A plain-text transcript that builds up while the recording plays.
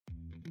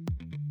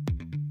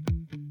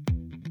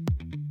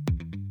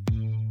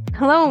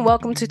Hello and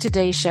welcome to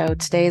today's show.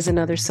 Today is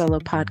another solo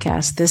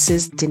podcast. This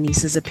is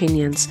Denise's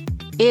Opinions.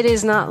 It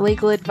is not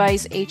legal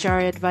advice, HR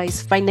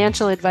advice,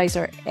 financial advice,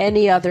 or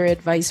any other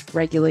advice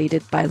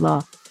regulated by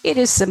law. It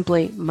is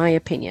simply my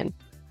opinion.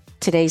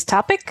 Today's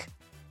topic,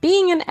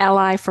 being an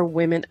ally for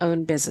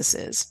women-owned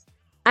businesses.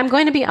 I'm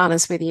going to be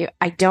honest with you.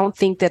 I don't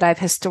think that I've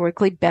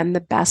historically been the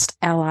best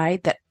ally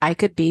that I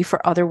could be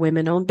for other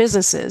women-owned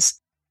businesses.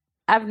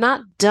 I've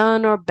not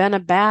done or been a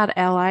bad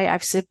ally.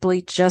 I've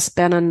simply just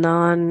been a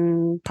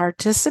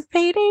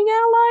non-participating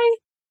ally.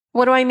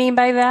 What do I mean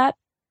by that?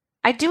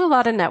 I do a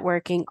lot of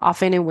networking,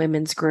 often in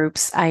women's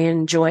groups. I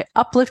enjoy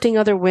uplifting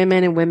other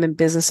women and women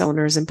business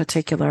owners in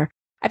particular.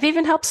 I've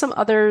even helped some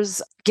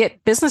others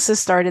get businesses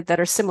started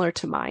that are similar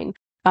to mine.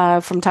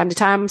 From time to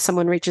time,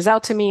 someone reaches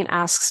out to me and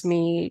asks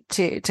me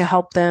to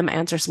help them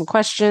answer some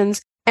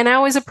questions. And I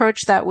always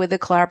approach that with a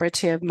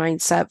collaborative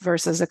mindset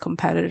versus a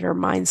competitor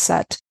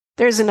mindset.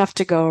 There's enough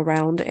to go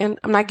around, and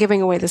I'm not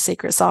giving away the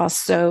secret sauce,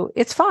 so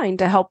it's fine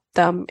to help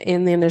them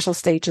in the initial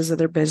stages of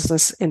their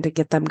business and to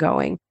get them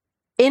going.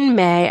 In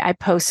May, I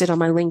posted on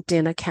my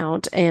LinkedIn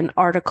account an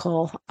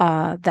article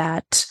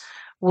that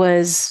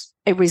was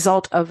a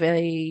result of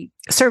a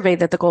survey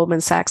that the Goldman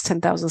Sachs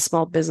 10,000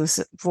 Small Business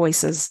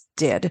Voices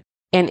did.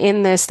 And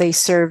in this, they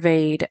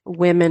surveyed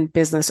women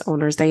business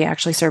owners. They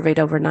actually surveyed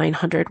over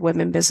 900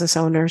 women business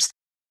owners.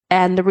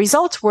 And the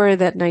results were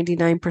that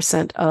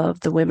 99%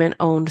 of the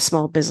women-owned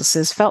small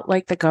businesses felt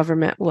like the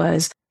government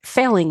was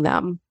failing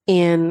them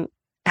in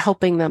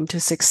helping them to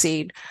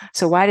succeed.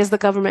 So why does the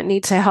government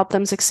need to help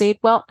them succeed?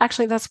 Well,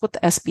 actually, that's what the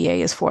SBA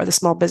is for, the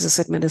Small Business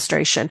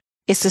Administration,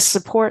 is to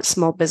support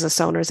small business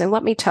owners. And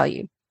let me tell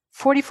you,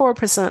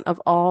 44%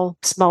 of all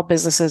small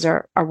businesses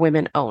are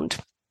women-owned.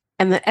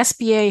 And the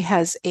SBA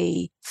has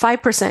a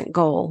 5%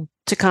 goal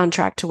to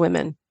contract to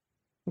women.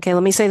 Okay,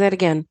 let me say that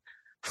again.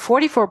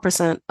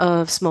 44%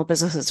 of small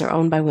businesses are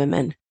owned by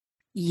women,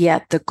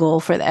 yet the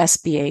goal for the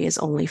SBA is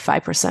only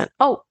 5%.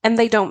 Oh, and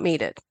they don't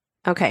meet it.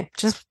 Okay,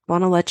 just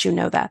want to let you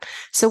know that.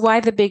 So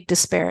why the big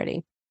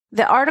disparity?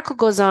 The article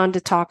goes on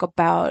to talk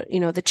about,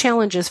 the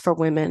challenges for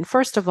women.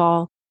 First of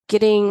all,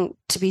 getting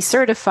to be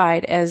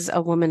certified as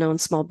a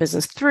woman-owned small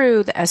business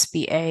through the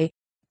SBA.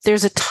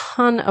 There's a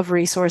ton of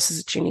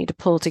resources that you need to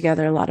pull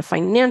together, a lot of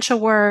financial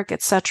work,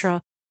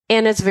 etc.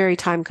 And it's very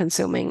time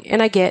consuming.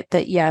 And I get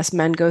that, yes,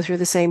 men go through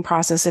the same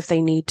process if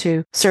they need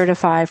to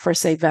certify for,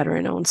 say,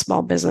 veteran-owned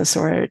small business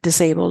or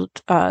disabled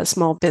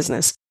small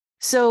business.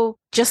 So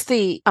just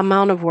the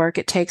amount of work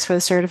it takes for the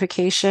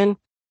certification,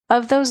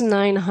 of those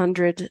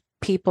 900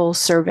 people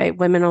surveyed,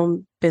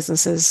 women-owned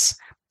businesses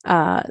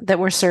that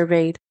were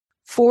surveyed,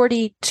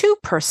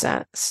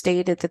 42%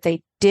 stated that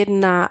they did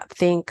not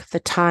think the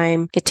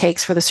time it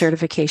takes for the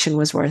certification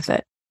was worth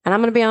it. And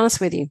I'm going to be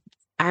honest with you,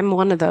 I'm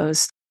one of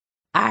those.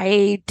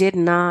 I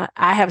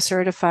have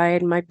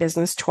certified my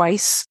business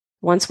twice,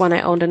 once when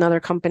I owned another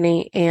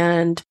company,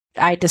 and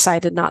I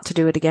decided not to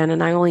do it again.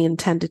 And I only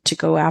intended to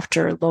go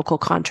after local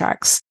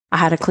contracts. I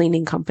had a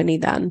cleaning company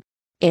then,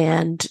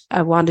 and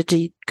I wanted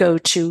to go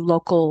to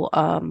local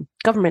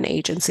government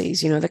agencies,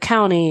 the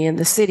county and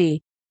the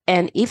city.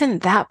 And even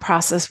that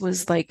process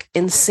was like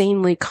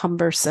insanely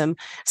cumbersome.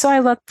 So I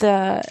let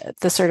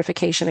the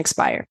certification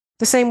expire.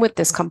 The same with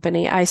this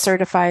company. I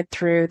certified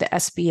through the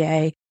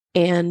SBA.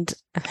 And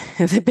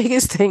the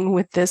biggest thing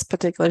with this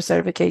particular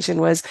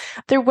certification was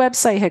their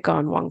website had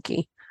gone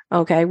wonky,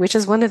 okay, which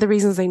is one of the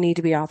reasons they need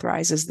to be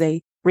authorized, is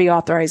they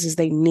reauthorize, is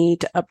they need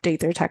to update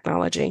their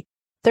technology.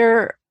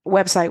 Their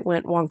website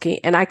went wonky,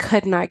 and I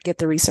could not get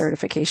the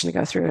recertification to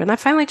go through. And I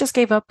finally just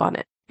gave up on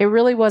it. It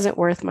really wasn't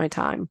worth my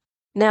time.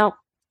 Now,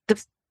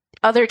 the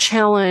other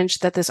challenge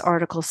that this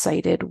article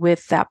cited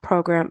with that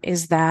program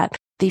is that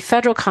the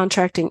federal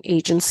contracting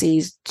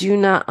agencies do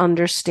not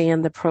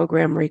understand the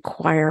program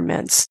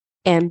requirements.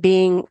 And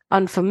being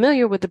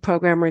unfamiliar with the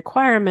program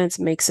requirements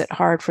makes it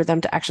hard for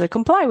them to actually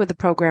comply with the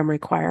program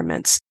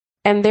requirements.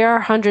 And there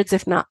are hundreds,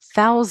 if not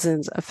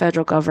thousands, of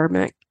federal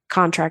government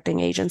contracting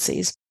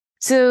agencies.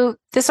 So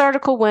this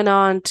article went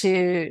on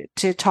to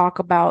talk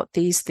about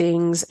these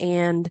things.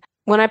 And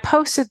when I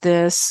posted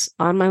this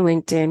on my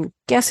LinkedIn,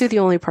 guess who the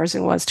only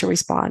person was to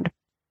respond?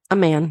 A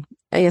man.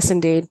 Yes,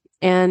 indeed.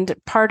 And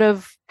part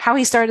of how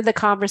he started the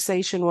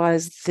conversation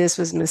was this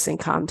was missing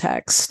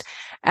context.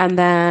 And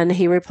then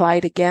he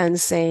replied again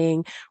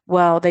saying,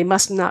 well, they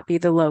must not be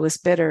the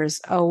lowest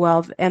bidders. Oh,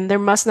 well, and there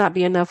must not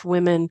be enough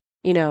women,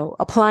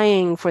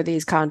 applying for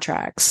these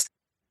contracts.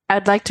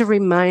 I'd like to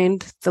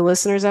remind the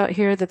listeners out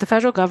here that the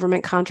federal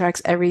government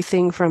contracts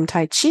everything from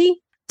Tai Chi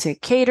to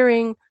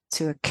catering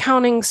to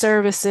accounting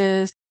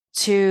services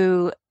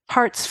to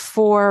parts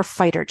for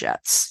fighter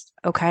jets.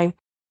 Okay.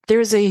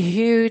 There's a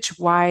huge,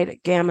 wide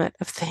gamut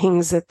of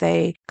things that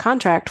they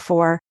contract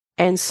for.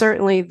 And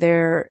certainly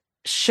there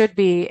should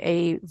be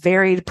a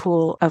varied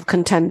pool of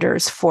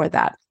contenders for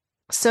that.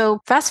 So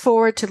fast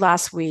forward to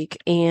last week,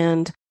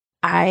 and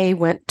I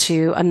went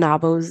to a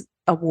NABO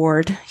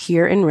award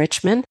here in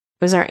Richmond.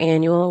 It was our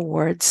annual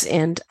awards,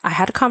 and I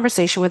had a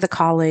conversation with a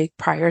colleague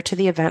prior to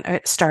the event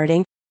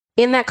starting,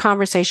 In that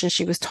conversation,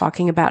 she was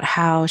talking about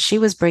how she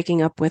was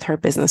breaking up with her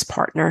business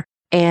partner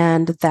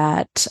and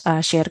that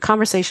she had a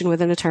conversation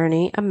with an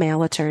attorney, a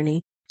male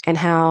attorney, and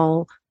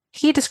how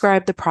he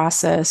described the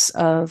process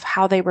of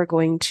how they were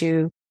going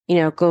to,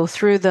 go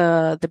through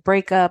the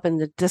breakup and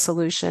the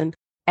dissolution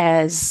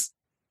as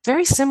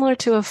very similar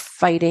to a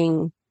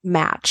fighting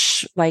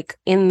match, like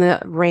in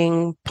the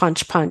ring,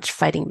 punch,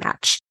 fighting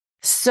match.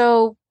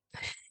 So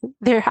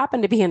there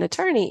happened to be an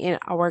attorney in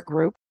our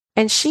group,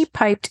 and she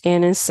piped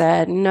in and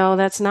said, no,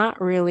 that's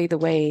not really the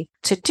way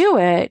to do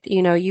it.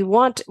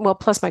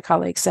 Plus my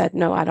colleague said,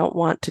 no, I don't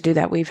want to do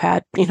that. We've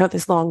had,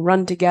 this long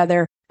run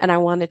together and I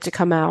want it to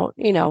come out,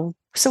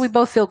 so we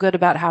both feel good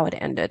about how it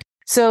ended.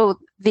 So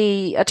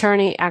the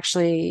attorney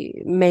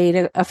actually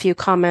made a few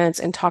comments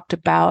and talked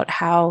about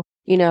how,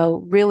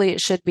 really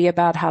it should be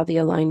about how the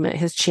alignment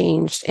has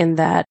changed in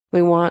that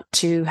we want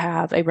to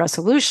have a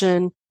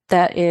resolution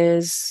that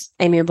is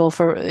amiable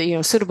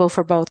suitable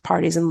for both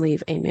parties and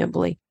leave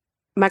amiably.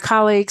 My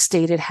colleague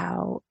stated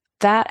how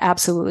that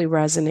absolutely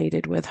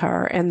resonated with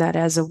her, and that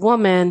as a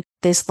woman,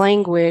 this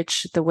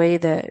language, the way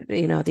that,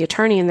 the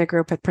attorney in the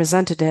group had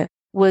presented it,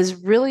 was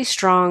really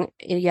strong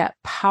yet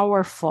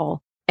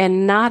powerful,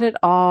 and not at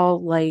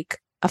all like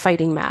a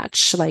fighting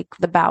match, like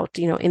the bout,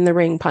 in the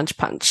ring, punch.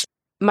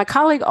 My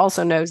colleague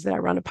also knows that I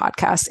run a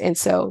podcast, and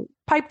so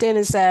piped in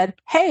and said,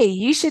 hey,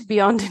 you should be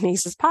on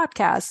Denise's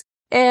podcast.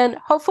 And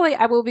hopefully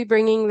I will be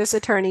bringing this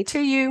attorney to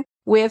you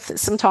with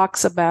some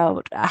talks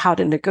about how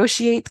to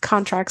negotiate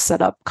contracts,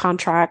 set up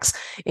contracts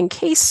in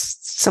case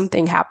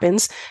something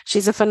happens.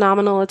 She's a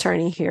phenomenal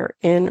attorney here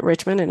in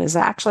Richmond and has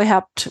actually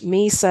helped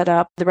me set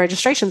up the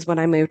registrations when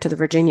I moved to the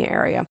Virginia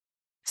area.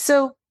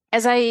 So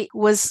as I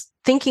was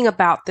thinking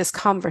about this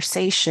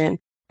conversation,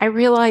 I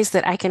realized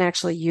that I can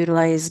actually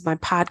utilize my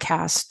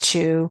podcast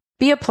to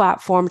be a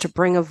platform to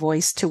bring a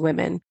voice to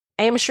women.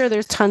 I am sure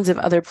there's tons of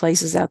other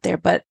places out there,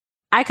 but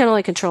I can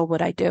only control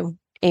what I do.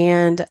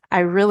 And I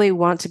really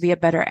want to be a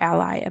better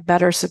ally, a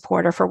better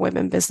supporter for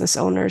women business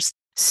owners.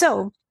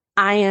 So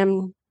I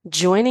am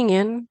joining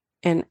in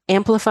and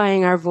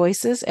amplifying our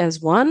voices as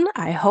one,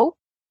 I hope,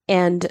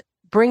 and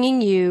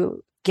bringing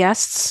you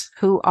guests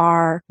who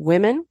are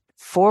women,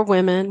 for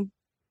women,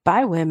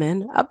 by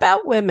women,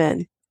 about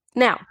women.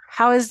 Now,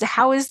 how is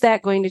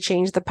that going to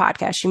change the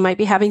podcast? You might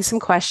be having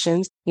some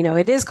questions.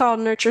 It is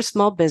called Nurture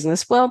Small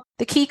Business. Well,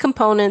 the key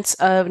components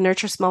of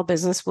Nurture Small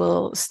Business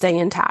will stay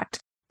intact.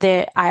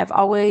 That I have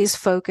always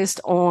focused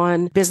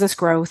on business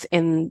growth,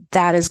 and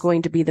that is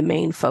going to be the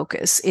main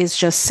focus. It's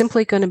just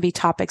simply going to be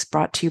topics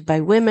brought to you by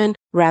women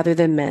rather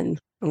than men.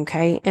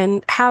 Okay.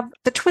 And have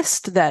the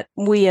twist that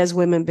we as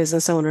women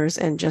business owners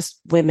and just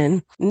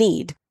women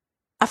need.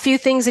 A few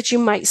things that you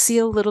might see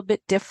a little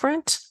bit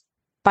different: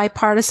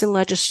 bipartisan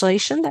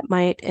legislation that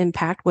might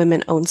impact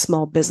women-owned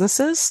small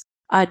businesses,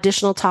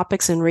 additional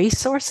topics and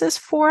resources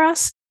for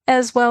us,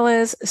 as well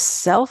as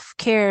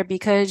self-care,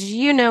 because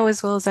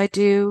as well as I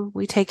do,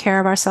 we take care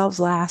of ourselves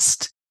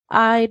last.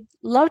 I'd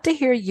love to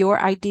hear your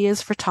ideas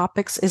for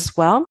topics as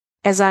well.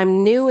 As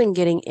I'm new and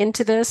getting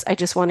into this, I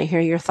just want to hear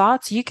your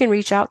thoughts. You can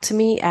reach out to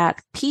me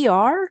at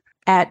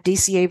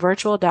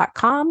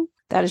pr@dcavirtual.com.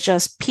 That is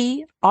just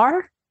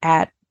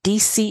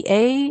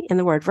pr@dca in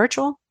the word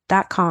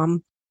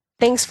virtual.com.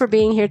 Thanks for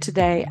being here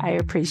today. I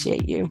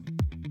appreciate you.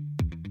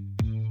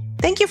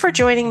 Thank you for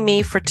joining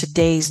me for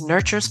today's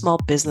Nurture Small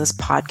Business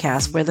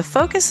podcast, where the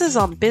focus is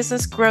on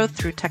business growth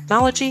through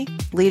technology,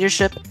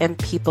 leadership, and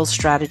people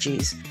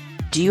strategies.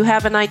 Do you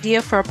have an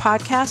idea for a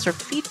podcast or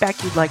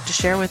feedback you'd like to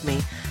share with me?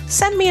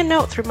 Send me a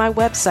note through my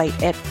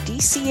website at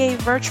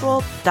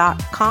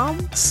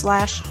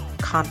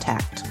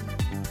dcavirtual.com/contact.